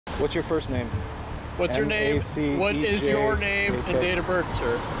What's your first name? What's your name? What is your name and date of birth,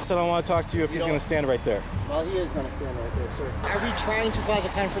 sir? I said I want to talk to you if he's going to stand right there. Well, he is going to stand right there, sir. Are we trying to cause a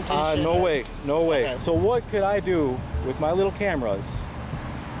confrontation? No way. No way. Okay. So what could I do with my little cameras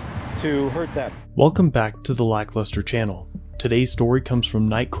to hurt them? Welcome back to the LackLuster channel. Today's story comes from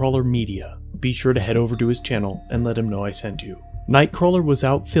NIGHTCRAWLER Media. Be sure to head over to his channel and let him know I sent you. NIGHTCRAWLER was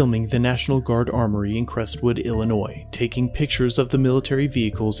out filming the National Guard Armory in Crestwood, Illinois, taking pictures of the military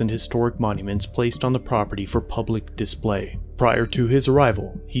vehicles and historic monuments placed on the property for public display. Prior to his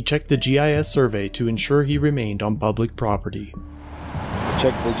arrival, he checked the GIS survey to ensure he remained on public property.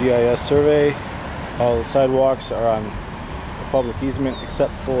 Check the GIS survey. All the sidewalks are on the public easement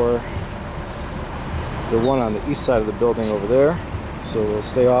except for the one on the east side of the building over there. So we'll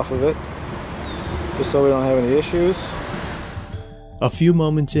stay off of it, just so we don't have any issues. A few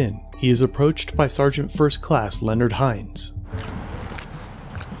moments in, he is approached by Sergeant First Class Leonard Hines.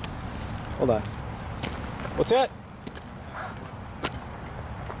 Hold on. What's that?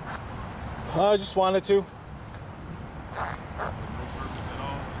 I just wanted to.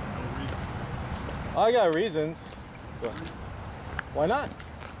 I got reasons. Why not?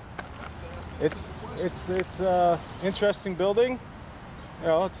 It's interesting building. You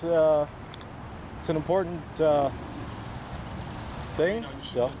know, it's an important thing.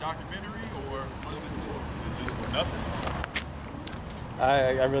 So. A documentary, or what is it for? Is it just for nothing?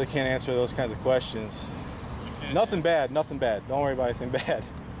 I really can't answer those kinds of questions. Nothing bad. Don't worry about anything bad.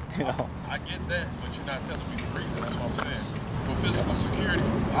 You know. I get that, but you're not telling me the reason. That's what I'm saying. For physical security,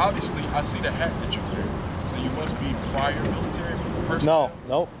 obviously, I see the hat that you wear. So you must be prior military personnel?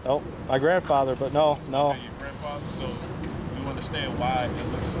 No. My grandfather, but no. Okay, your grandfather. So you understand why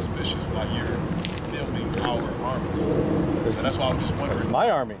it looks suspicious while you're filming our army. So that's why I was just wondering. My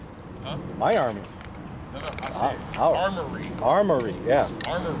army. Huh? My army. No, I said armory. Armory, yeah.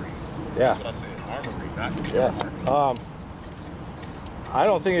 Armory. Yeah. That's what I said. Armory, not yeah. Armory. I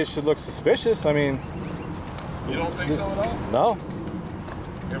don't think it should look suspicious. I mean. You don't think so at all? No.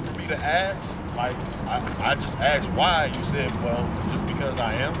 And for me to ask, like, I just asked why. You said, well, just because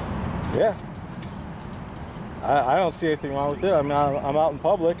I am. Yeah. I don't see anything wrong with it. I mean, I'm out in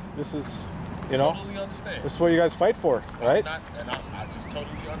public. This is, you know. Totally understand. This is what you guys fight for, right? I just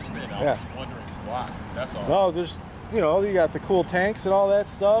totally understand. I was just wondering why. That's all. No, there's, you know, you got the cool tanks and all that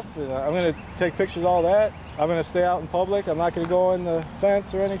stuff. And I'm going to take pictures of all that. I'm going to stay out in public. I'm not going to go in the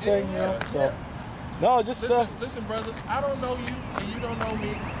fence or anything. You know, so. No, just listen, brother. I don't know you, and you don't know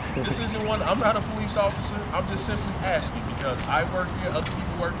me. This isn't one. I'm not a police officer. I'm just simply asking because I work here, other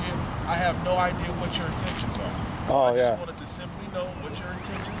people work here. I have no idea what your intentions are. So I just wanted to simply know what your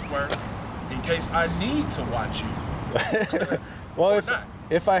intentions were, in case I need to watch you. Well,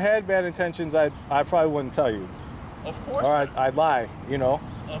 if I had bad intentions, I probably wouldn't tell you. Of course. Or I'd lie, you know.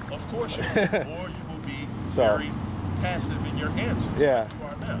 Of course you would. Or you will be very passive in your answers. Yeah. Like you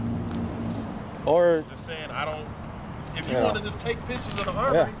are now. Or just saying, I don't. If you want to just take pictures of the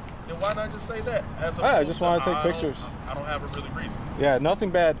armory, then why not just say that? I just want to take pictures. I don't have a really reason. Yeah, nothing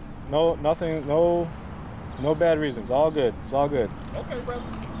bad. No bad reasons. All good. It's all good. Okay, brother.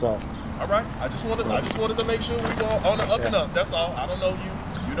 So. All right. I just wanted to make sure we go on the up and up. That's all. I don't know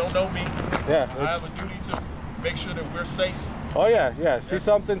you. You don't know me. Yeah. I have a duty to make sure that we're safe. Oh yeah. See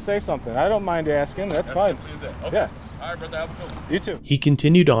something, say something. I don't mind asking. That's fine. Simple as that. Okay. Yeah. All right, brother, have a good one. You too. He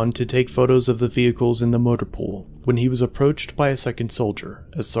continued on to take photos of the vehicles in the motor pool when he was approached by a second soldier,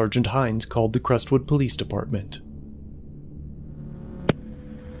 as Sergeant Hines called the Crestwood Police Department.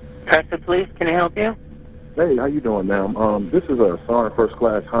 Crestwood Police, can I help you? Hey, how you doing, ma'am? This is Sergeant First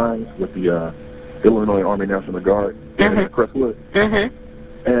Class Hines with the Illinois Army National Guard in Crestwood.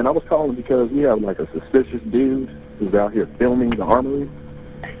 And I was calling because we have like a suspicious dude who's out here filming the armory.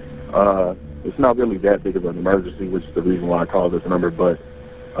 It's not really that big of an emergency, which is the reason why I called this number, but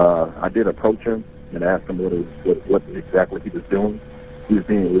I did approach him and ask him what exactly he was doing. He was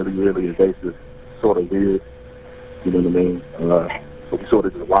being really evasive, sort of weird, you know what I mean? So we sort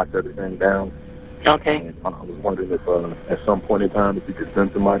of just locked everything down. Okay. And I was wondering if at some point in time if you could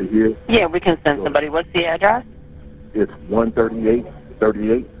send somebody here. Yeah, we can send somebody. What's the address? It's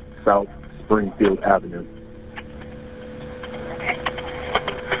 138 South Stringfield Avenue.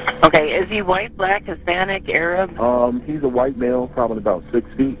 Okay, is he white, black, Hispanic, Arab? He's a white male, probably about 6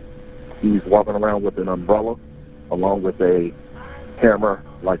 feet. He's walking around with an umbrella, along with a camera,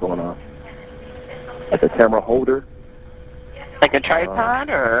 like on a camera holder. Like a tripod,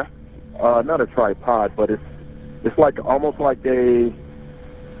 or? Not a tripod, but it's like almost like a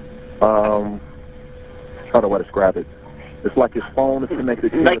how do I describe it? It's like his phone is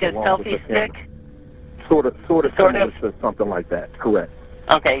connected to like a selfie stick. Sort of something like that. Correct.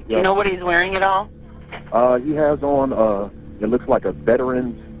 Okay. Do you know what he's wearing at all? He has on, it looks like a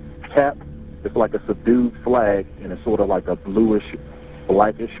veteran's cap. It's like a subdued flag, and it's sort of like a bluish,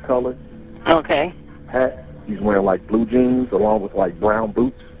 blackish color. Okay. Hat. He's wearing like blue jeans along with like brown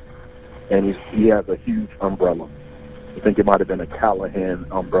boots, and he has a huge umbrella. I think it might have been a Callahan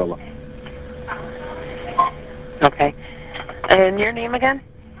umbrella. Okay. And your name again?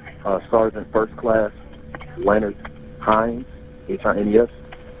 Sergeant First Class Leonard Hines, Hines.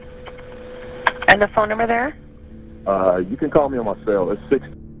 And the phone number there? You can call me on my cell. It's 6.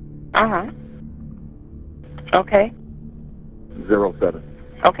 Okay. 07.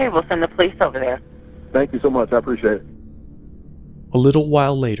 Okay, we'll send the police over there. Thank you so much. I appreciate it. A little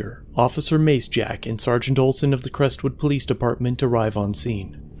while later, Officer Macejack and Sergeant Olson of the Crestwood Police Department arrive on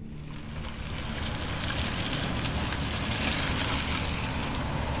scene.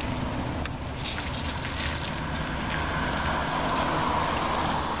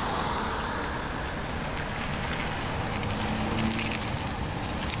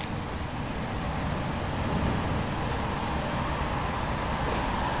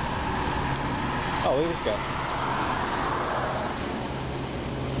 Oh, look at this guy.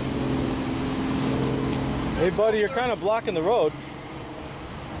 Hey, buddy, you're kind of blocking the road.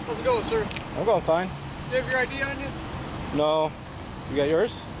 How's it going, sir? I'm going fine. Do you have your ID on you? No. You got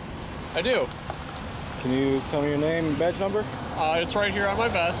yours? I do. Can you tell me your name and badge number? It's right here on my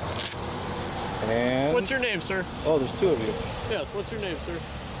vest. And... What's your name, sir? Oh, there's 2 of you. Yes, what's your name, sir?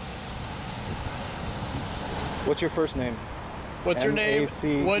 What's your first name? What's your name?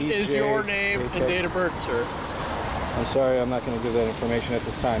 What is your name and date of birth, sir? I'm sorry, I'm not going to give that information at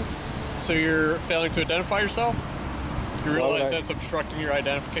this time. So you're failing to identify yourself? You realize that's obstructing your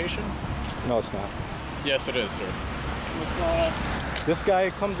identification? No, it's not. Yes, it is, sir. What's going on? This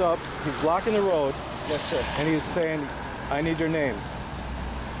guy comes up, he's blocking the road. Yes, sir. And he's saying, I need your name.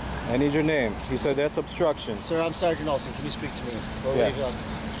 I need your name. He said, that's obstruction. Sir, I'm Sergeant Olson. Can you speak to me? Yeah.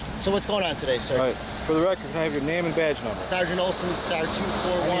 So what's going on today, sir? All right. For the record, can I have your name and badge number? Sergeant Olson, star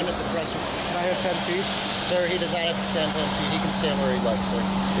 241 of the press. Can I have 10 feet? Sir, he does not have to stand 10 feet. He can stand where he likes, sir.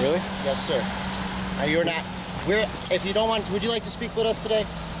 Really? Yes, sir. You're not... If you don't want... Would you like to speak with us today?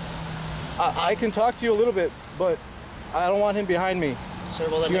 I can talk to you a little bit, but I don't want him behind me. Sir,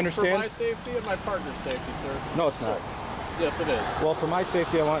 well, then... You understand? For my safety and my partner's safety, sir. No, it's not. Yes, it is. Well, for my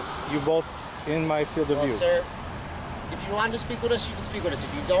safety, I want you both in my field of view. Sir, if you want to speak with us, you can speak with us.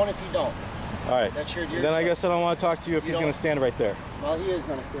 If you don't, you don't. All right. That's your Then I guess I don't want to talk to you if he's going to stand right there. Well, he is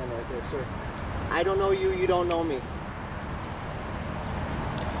going to stand right there, sir. I don't know you, you don't know me.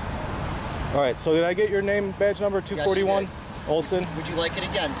 All right, so did I get your name, badge number 241? Yes, Olson? Would you like it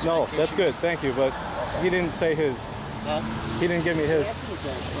again, sir? No, that's good, thank you, but he didn't say his. He didn't give me his.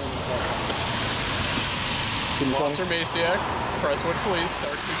 Officer Maciak, Crestwood Police,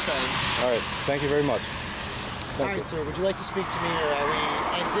 Star 210. All right, thank you very much. All right, sir, would you like to speak to me, or are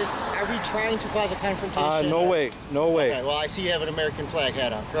we trying to cause a confrontation? No way, no way. Okay, well, I see you have an American flag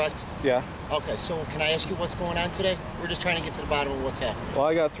hat on, correct? Yeah. Okay, so can I ask you what's going on today? We're just trying to get to the bottom of what's happening. Well,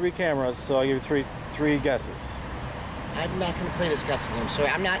 I got 3 cameras, so I'll give you three guesses. I'm not going to play this guessing game, sir.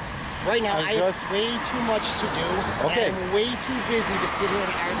 I'm not. Right now, I have way too much to do. Okay. And I'm way too busy to sit here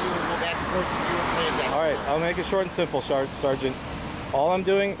and argue and go back and forth with you and play a guessing. All right, I'll make it short and simple, Sergeant. All I'm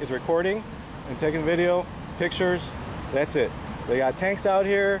doing is recording and taking video, pictures. That's it. They got tanks out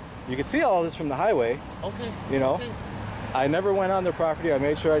here. You can see all this from the highway. Okay. You know, okay. I never went on their property. I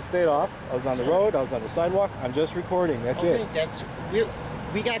made sure I stayed off. I was on the road. I was on the sidewalk. I'm just recording. That's it.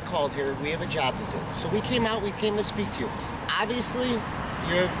 We got called here. We have a job to do. So we came out. We came to speak to you. Obviously,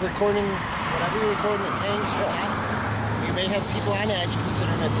 you're recording whatever you're recording, the tanks or not. You may have people on edge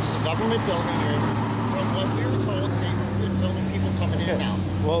considering that this is a government building. From what we were told, they've been filming people coming in and out.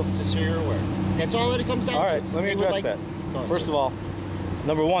 Well, just so you're aware. That's all that it comes down to. All right, let me address that. First of all,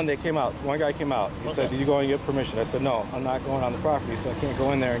 number one, they came out. One guy came out. He said, did you go and get permission? I said, no, I'm not going on the property, so I can't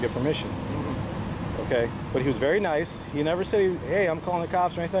go in there and get permission. Okay, but he was very nice. He never said, hey, I'm calling the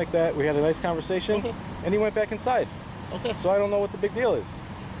cops or anything like that. We had a nice conversation, and he went back inside. Okay. So I don't know what the big deal is.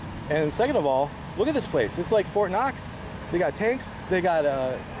 And second of all, look at this place. It's like Fort Knox. They got tanks. They got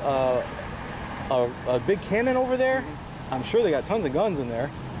a big cannon over there. I'm sure they got tons of guns in there.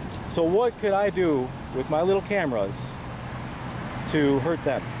 So what could I do with my little cameras to hurt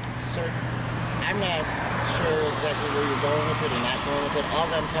them? Sir, I'm not sure exactly where you're going with it or not going with it. All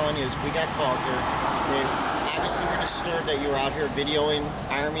I'm telling you is we got called here. Obviously, we're disturbed that you were out here videoing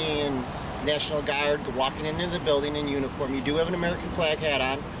Army and National Guard walking into the building in uniform. You do have an American flag hat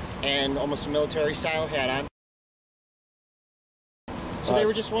on and almost a military style hat on. So they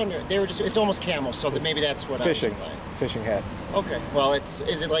were just wondering. They were just. It's almost camel, so that maybe that's what fishing. I was implying. Fishing hat. Okay. Well,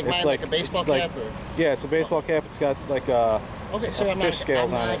 is it like mine, like a baseball cap? Or? Yeah, it's a baseball cap. It's got like okay, so I'm not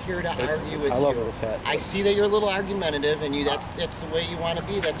here to argue with you. I love this hat. I see that you're a little argumentative, and that's the way you want to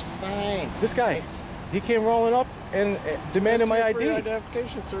be. That's fine. This guy, he came rolling up and demanded my ID. Your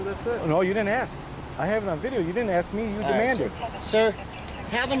identification, sir. That's it. No, you didn't ask. I have it on video. You didn't ask me. You demanded. Right, sir,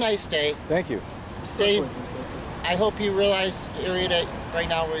 have a nice day. Thank you. Stay. I hope you realize the area that right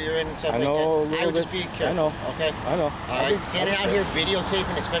now where you're in and stuff like that. I would just be careful. I know. Okay? I know. All right? Standing out here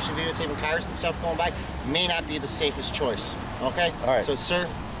videotaping, especially videotaping cars and stuff going by, may not be the safest choice. Okay? All right. So, sir,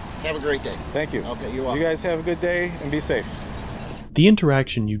 have a great day. Thank you. Okay, you're welcome. You guys have a good day and be safe. The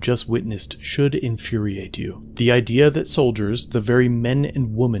interaction you just witnessed should infuriate you. The idea that soldiers, the very men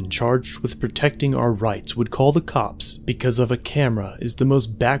and women charged with protecting our rights, would call the cops because of a camera is the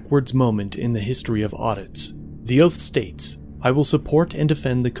most backwards moment in the history of audits. The oath states, "I will support and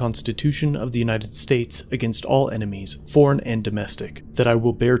defend the Constitution of the United States against all enemies, foreign and domestic, that I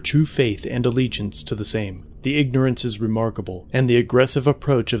will bear true faith and allegiance to the same." The ignorance is remarkable, and the aggressive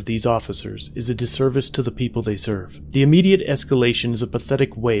approach of these officers is a disservice to the people they serve. The immediate escalation is a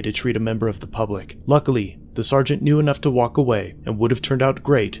pathetic way to treat a member of the public. Luckily, the sergeant knew enough to walk away, and would have turned out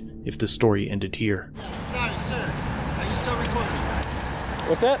great if the story ended here. Sorry, sir. Are you still recording?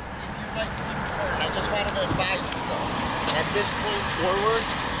 What's that? If you'd like to keep recording, I just wanted to advise you, though. At this point forward,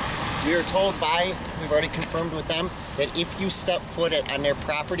 we are told we've already confirmed with them, that if you step foot on their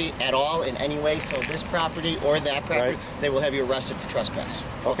property at all in any way, so this property or that property, they will have you arrested for trespass.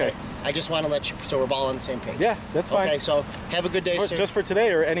 Okay. I just want to let you, so we're all on the same page. Yeah, that's fine. Okay, so have a good day, sir. Just for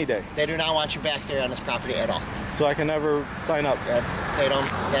today or any day? They do not want you back there on this property at all. So I can never sign up? They don't.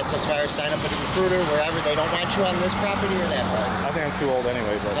 That's as far as sign up with a recruiter, wherever. They don't want you on this property or that property. I think I'm too old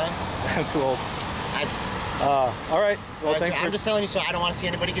anyway, but I'm too old. All right. Well, thanks. I'm just telling you, so I don't want to see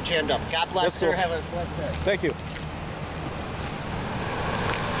anybody get jammed up. God bless, sir. Have a blessed day. Thank you.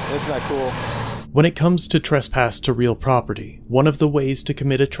 That's not cool. When it comes to trespass to real property, one of the ways to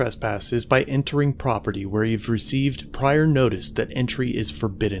commit a trespass is by entering property where you've received prior notice that entry is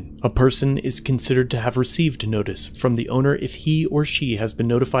forbidden. A person is considered to have received notice from the owner if he or she has been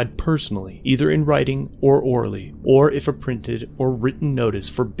notified personally, either in writing or orally, or if a printed or written notice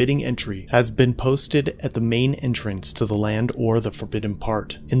forbidding entry has been posted at the main entrance to the land or the forbidden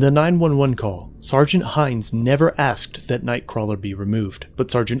part. In the 911 call, Sergeant Hines never asked that Nightcrawler be removed,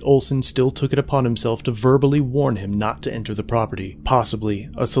 but Sergeant Olson still took it upon himself to verbally warn him not to enter the property, possibly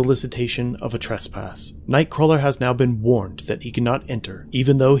a solicitation of a trespass. Nightcrawler has now been warned that he cannot enter,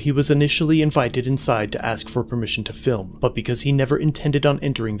 even though he was initially invited inside to ask for permission to film, but because he never intended on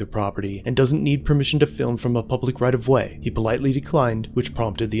entering the property and doesn't need permission to film from a public right-of-way, he politely declined, which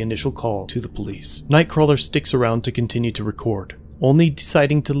prompted the initial call to the police. Nightcrawler sticks around to continue to record, only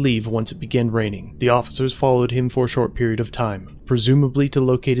deciding to leave once it began raining. The officers followed him for a short period of time, presumably to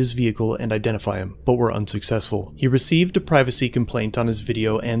locate his vehicle and identify him, but were unsuccessful. He received a privacy complaint on his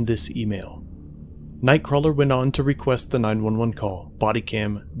video and this email. Nightcrawler went on to request the 911 call, body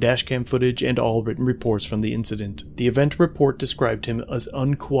cam, dash cam footage, and all written reports from the incident. The event report described him as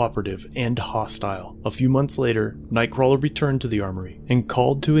uncooperative and hostile. A few months later, Nightcrawler returned to the armory and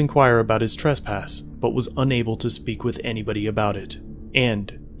called to inquire about his trespass, but was unable to speak with anybody about it.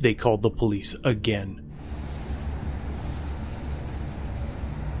 And they called the police again.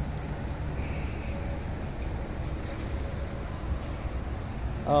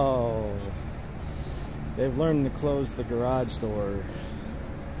 Oh, they've learned to close the garage door.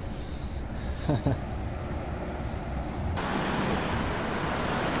 Hey,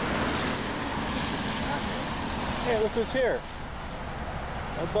 look who's here.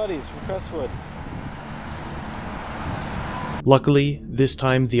 My buddies from Crestwood. Luckily, this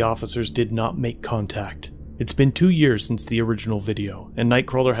time the officers did not make contact. It's been 2 years since the original video, and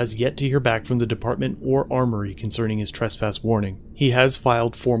Nightcrawler has yet to hear back from the department or armory concerning his trespass warning. He has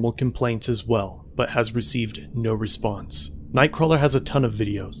filed formal complaints as well, but has received no response. Nightcrawler has a ton of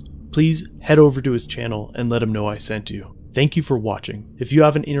videos. Please head over to his channel and let him know I sent you. Thank you for watching. If you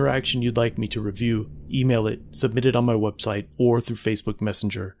have an interaction you'd like me to review, email it, submit it on my website, or through Facebook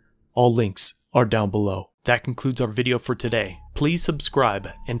Messenger. All links are down below. That concludes our video for today. Please subscribe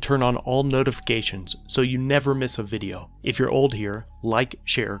and turn on all notifications so you never miss a video. If you're old here, like,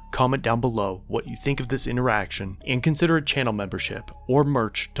 share, comment down below what you think of this interaction, and consider a channel membership or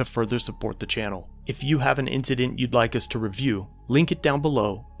merch to further support the channel. If you have an incident you'd like us to review, link it down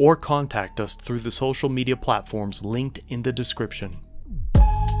below or contact us through the social media platforms linked in the description.